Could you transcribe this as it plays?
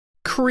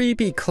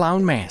creepy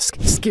clown mask,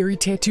 scary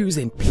tattoos,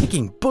 and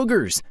picking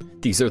boogers.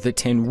 These are the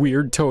 10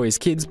 weird toys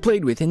kids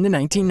played with in the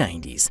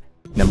 1990s.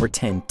 Number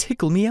 10.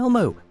 Tickle Me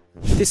Elmo.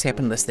 This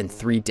happened less than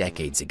 3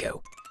 decades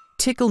ago.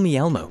 Tickle Me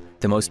Elmo,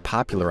 the most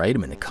popular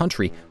item in the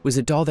country, was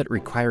a doll that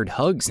required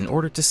hugs in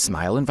order to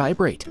smile and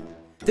vibrate.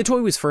 The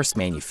toy was first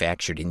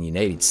manufactured in the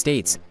United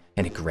States,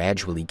 and it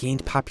gradually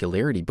gained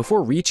popularity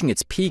before reaching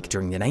its peak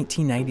during the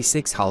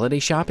 1996 holiday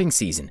shopping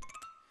season.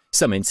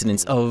 Some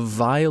incidents of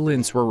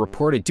violence were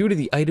reported due to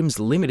the item's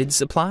limited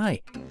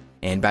supply.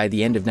 And by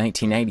the end of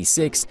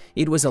 1996,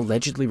 it was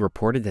allegedly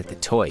reported that the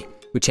toy,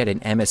 which had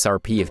an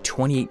MSRP of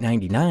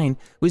 $28.99,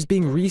 was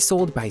being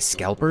resold by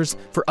scalpers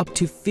for up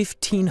to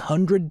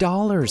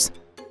 $1,500.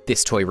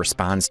 This toy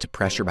responds to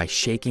pressure by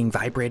shaking,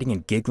 vibrating,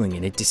 and giggling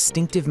in a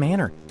distinctive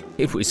manner.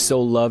 It was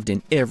so loved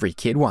and every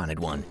kid wanted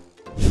one.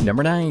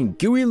 Number 9.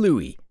 Gooey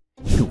Louie.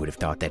 Who would have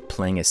thought that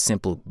playing a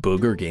simple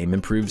booger game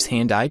improves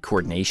hand-eye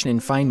coordination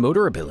and fine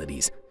motor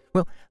abilities?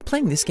 Well,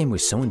 playing this game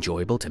was so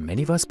enjoyable to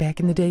many of us back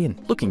in the day, and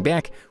looking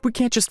back, we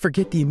can't just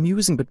forget the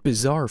amusing but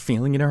bizarre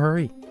feeling in a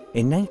hurry.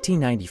 In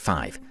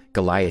 1995,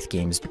 Goliath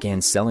Games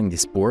began selling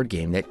this board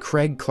game that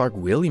Craig Clark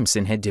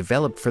Williamson had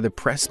developed for the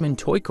Pressman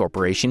Toy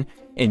Corporation,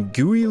 and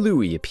Gooey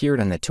Louie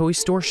appeared on the toy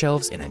store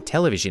shelves and on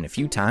television a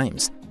few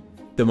times.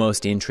 The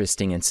most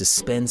interesting and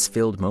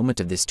suspense-filled moment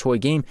of this toy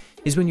game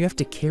is when you have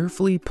to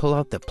carefully pull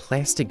out the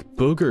plastic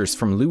boogers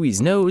from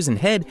Louie's nose and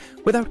head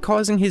without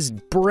causing his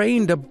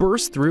brain to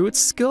burst through its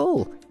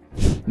skull.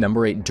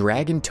 Number 8.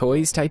 Dragon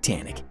Toys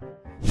Titanic.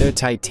 The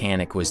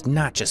Titanic was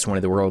not just one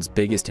of the world's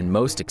biggest and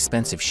most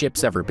expensive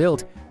ships ever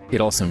built, it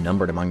also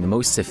numbered among the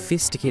most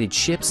sophisticated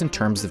ships in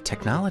terms of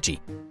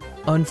technology.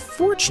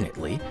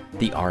 Unfortunately,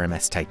 the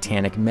RMS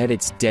Titanic met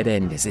its dead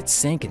end as it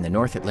sank in the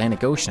North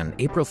Atlantic Ocean on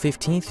April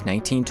 15,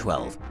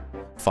 1912.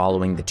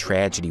 Following the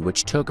tragedy,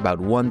 which took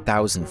about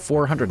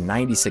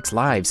 1,496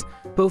 lives,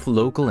 both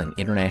local and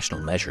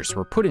international measures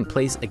were put in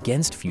place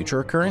against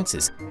future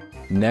occurrences.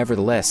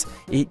 Nevertheless,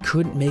 it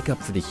couldn't make up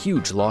for the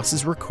huge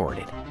losses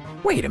recorded.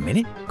 Wait a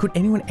minute, could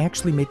anyone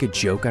actually make a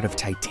joke out of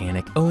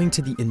Titanic owing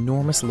to the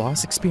enormous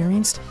loss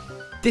experienced?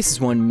 This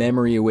is one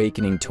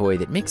memory-awakening toy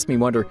that makes me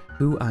wonder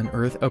who on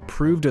earth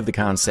approved of the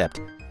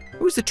concept. It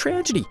was a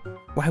tragedy.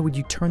 Why would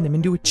you turn them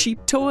into a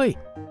cheap toy?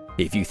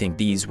 If you think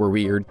these were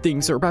weird,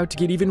 things are about to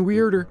get even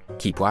weirder.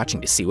 Keep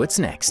watching to see what's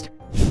next.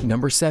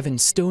 Number 7.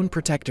 Stone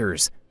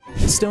Protectors.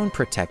 Stone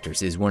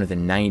Protectors is one of the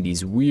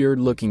 90s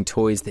weird-looking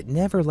toys that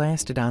never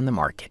lasted on the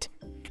market.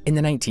 In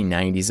the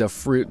 1990s, a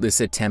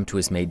fruitless attempt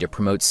was made to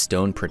promote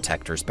stone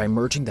protectors by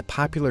merging the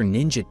popular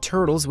Ninja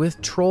Turtles with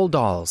troll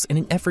dolls in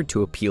an effort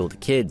to appeal to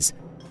kids.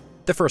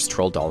 The first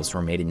troll dolls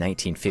were made in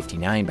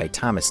 1959 by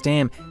Thomas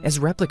Dam as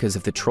replicas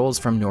of the trolls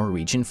from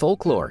Norwegian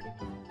folklore.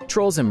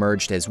 Trolls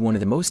emerged as one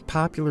of the most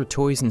popular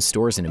toys in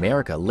stores in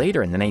America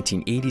later in the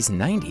 1980s and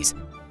 90s,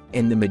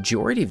 and the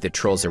majority of the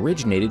trolls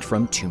originated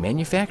from 2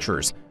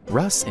 manufacturers,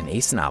 Russ and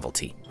Ace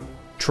Novelty.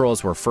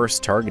 Trolls were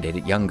first targeted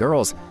at young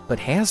girls, but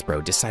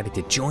Hasbro decided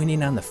to join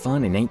in on the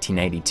fun in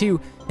 1992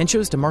 and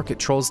chose to market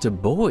trolls to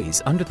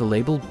boys under the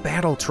label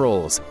Battle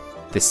Trolls.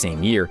 The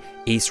same year,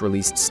 Ace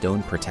released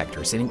Stone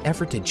Protectors in an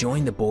effort to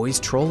join the boys'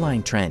 troll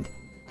line trend.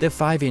 The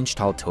 5-inch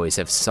tall toys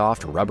have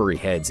soft, rubbery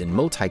heads and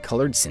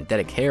multicolored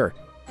synthetic hair.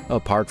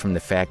 Apart from the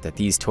fact that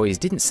these toys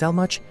didn't sell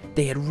much,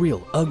 they had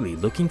real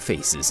ugly-looking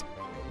faces.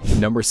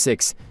 Number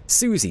 6.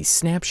 Susie's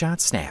Snapshot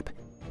Snap.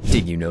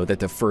 Did you know that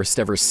the first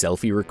ever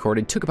selfie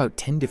recorded took about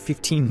 10 to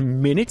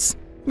 15 minutes?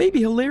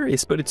 Maybe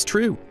hilarious, but it's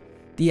true.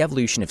 The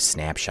evolution of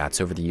snapshots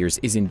over the years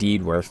is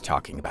indeed worth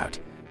talking about.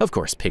 Of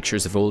course,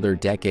 pictures of older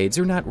decades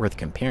are not worth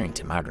comparing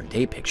to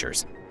modern-day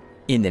pictures.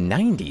 In the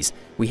 90s,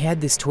 we had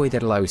this toy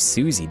that allows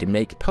Susie to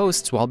make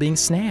posts while being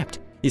snapped.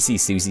 You see,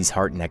 Susie's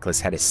heart necklace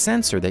had a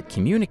sensor that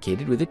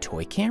communicated with a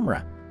toy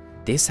camera.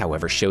 This,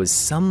 however, shows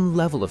some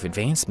level of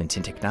advancement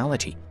in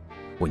technology.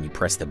 When you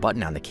press the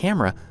button on the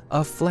camera,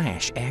 a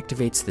flash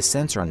activates the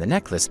sensor on the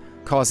necklace,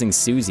 causing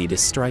Susie to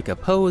strike a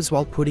pose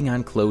while putting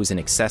on clothes and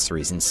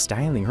accessories and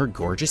styling her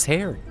gorgeous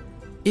hair.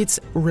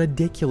 It's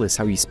ridiculous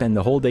how you spend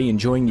the whole day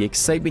enjoying the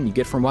excitement you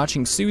get from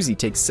watching Susie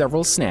take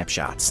several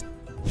snapshots.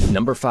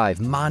 Number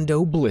 5.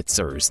 Mondo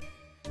Blitzers.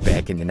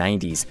 Back in the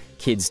 90s,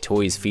 kids'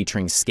 toys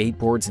featuring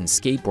skateboards and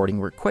skateboarding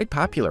were quite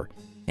popular,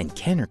 and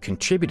Kenner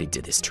contributed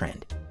to this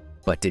trend.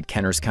 But did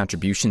Kenner's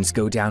contributions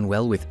go down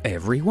well with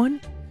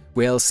everyone?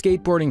 Well,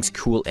 skateboarding's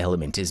cool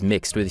element is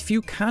mixed with a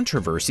few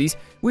controversies,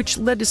 which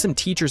led to some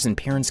teachers and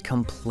parents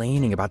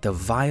complaining about the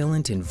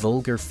violent and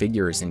vulgar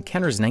figures in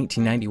Kenner's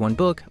 1991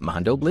 book,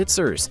 Mondo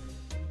Blitzers.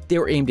 They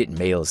were aimed at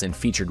males and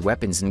featured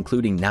weapons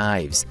including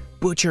knives,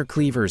 butcher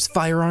cleavers,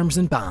 firearms,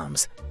 and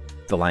bombs.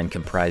 The line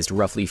comprised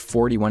roughly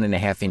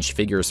 41.5-inch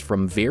figures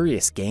from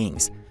various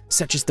gangs,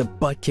 such as the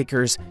Butt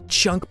Kickers,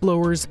 Chunk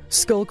Blowers,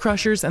 Skull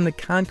Crushers, and the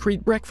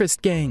Concrete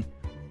Breakfast Gang.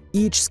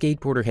 Each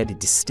skateboarder had a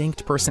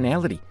distinct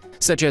personality,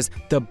 such as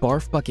the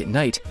Barf Bucket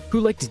Knight, who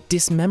liked to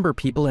dismember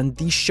people, and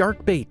the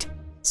Shark Bait.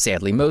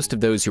 Sadly, most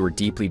of those who were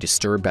deeply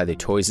disturbed by the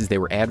toys as they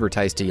were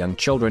advertised to young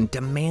children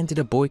demanded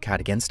a boycott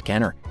against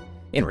Kenner.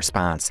 In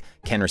response,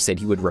 Kenner said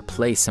he would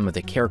replace some of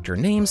the character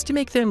names to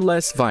make them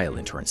less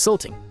violent or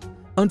insulting.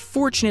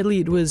 Unfortunately,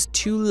 it was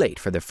too late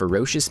for the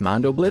ferocious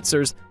Mondo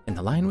Blitzers, and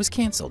the line was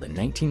canceled in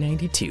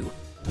 1992.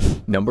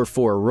 Number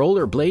 4.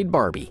 Rollerblade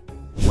Barbie.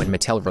 When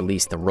Mattel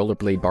released the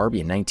Rollerblade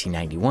Barbie in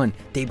 1991,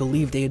 they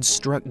believed they had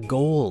struck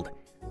gold.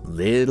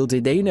 Little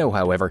did they know,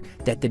 however,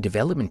 that the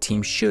development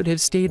team should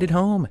have stayed at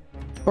home.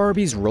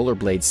 Barbie's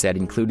rollerblade set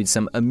included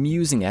some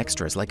amusing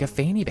extras like a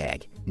fanny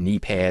bag, knee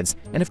pads,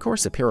 and of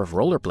course a pair of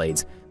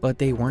rollerblades, but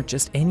they weren't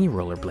just any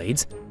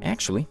rollerblades.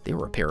 Actually, they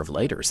were a pair of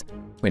lighters.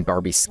 When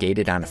Barbie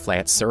skated on a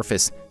flat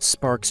surface,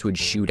 sparks would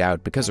shoot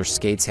out because her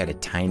skates had a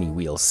tiny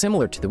wheel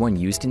similar to the one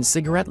used in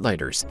cigarette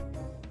lighters.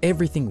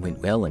 Everything went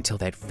well until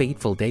that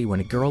fateful day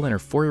when a girl and her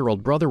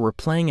 4-year-old brother were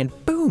playing,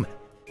 and boom!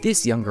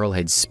 This young girl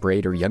had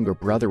sprayed her younger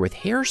brother with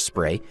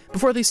hairspray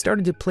before they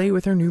started to play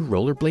with her new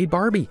rollerblade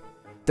Barbie.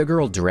 The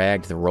girl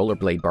dragged the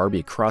rollerblade Barbie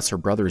across her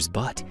brother's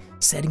butt,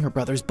 setting her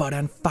brother's butt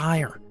on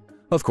fire.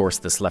 Of course,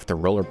 this left the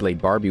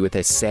rollerblade Barbie with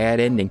a sad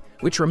ending,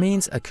 which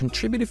remains a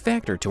contributive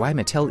factor to why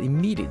Mattel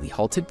immediately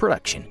halted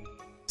production.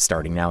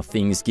 Starting now,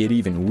 things get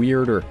even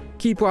weirder.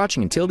 Keep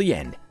watching until the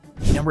end.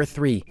 Number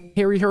 3.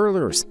 Harry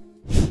Hurlers.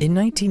 In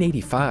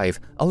 1985,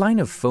 a line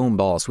of foam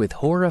balls with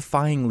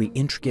horrifyingly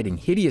intricate and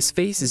hideous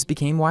faces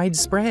became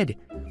widespread.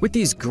 With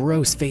these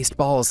gross-faced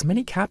balls,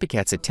 many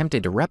copycats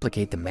attempted to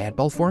replicate the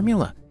Madball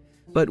formula.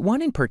 But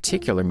one in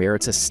particular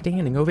merits a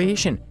standing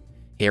ovation.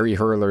 Harry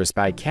Hurlers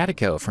by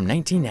Catico from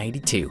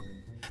 1992.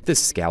 The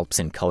scalps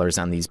and colors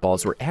on these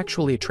balls were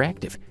actually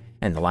attractive,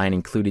 and the line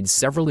included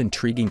several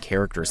intriguing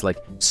characters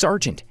like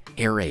Sergeant,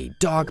 Air Raid,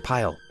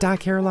 Dogpile,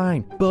 Doc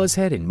Hairline,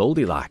 Buzzhead, and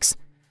Moldylocks.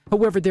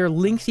 However, their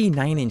lengthy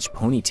 9-inch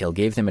ponytail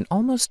gave them an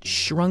almost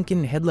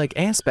shrunken head-like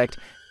aspect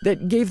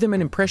that gave them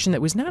an impression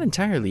that was not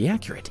entirely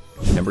accurate.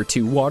 Number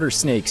 2. Water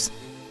Snakes.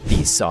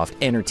 These soft,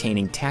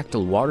 entertaining,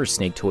 tactile water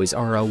snake toys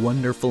are a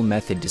wonderful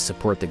method to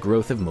support the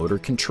growth of motor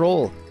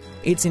control.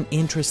 It's an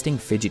interesting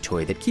fidget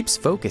toy that keeps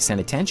focus and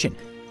attention.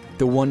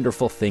 The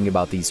wonderful thing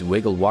about these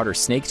wiggle water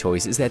snake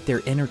toys is that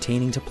they're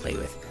entertaining to play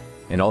with,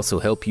 and also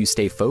help you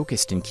stay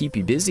focused and keep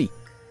you busy.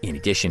 In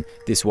addition,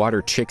 this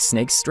water trick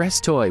snake stress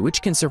toy,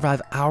 which can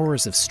survive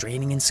hours of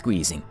straining and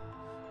squeezing.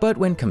 But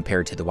when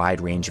compared to the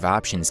wide range of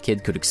options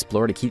kids could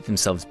explore to keep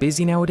themselves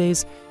busy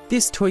nowadays,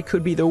 this toy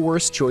could be the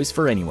worst choice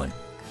for anyone.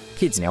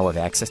 Kids now have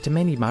access to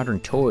many modern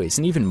toys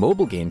and even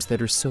mobile games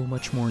that are so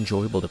much more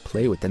enjoyable to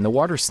play with than the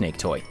water snake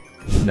toy.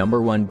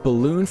 Number 1.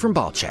 Balloon from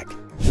Ballcheck.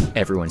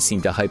 Everyone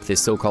seemed to hype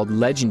this so-called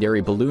legendary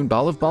balloon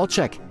ball of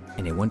Ballcheck,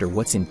 and I wonder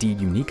what's indeed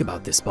unique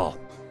about this ball.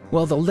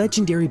 Well, the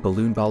legendary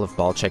balloon ball of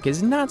Ballcheck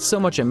is not so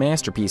much a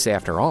masterpiece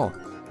after all.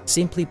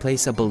 Simply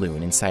place a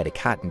balloon inside a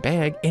cotton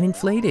bag and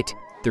inflate it.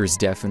 There's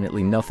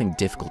definitely nothing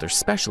difficult or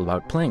special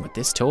about playing with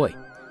this toy.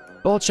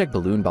 Ballcheck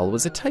Balloon Ball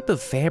was a type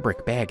of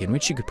fabric bag in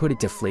which you could put a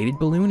deflated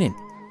balloon in.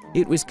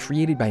 It was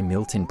created by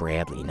Milton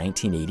Bradley in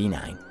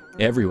 1989.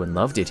 Everyone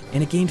loved it,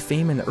 and it gained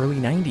fame in the early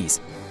 90s.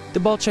 The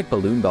Ballcheck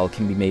Balloon Ball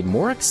can be made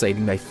more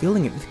exciting by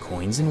filling it with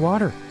coins and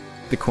water.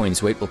 The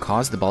coin's weight will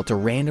cause the ball to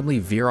randomly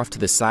veer off to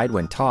the side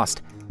when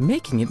tossed,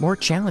 making it more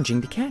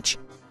challenging to catch.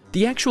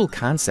 The actual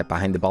concept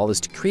behind the ball is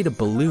to create a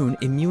balloon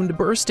immune to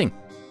bursting.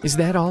 Is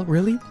that all,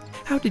 really?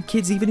 How did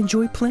kids even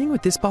enjoy playing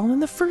with this ball in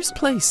the first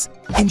place?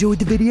 Enjoyed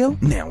the video?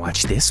 Now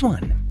watch this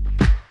one.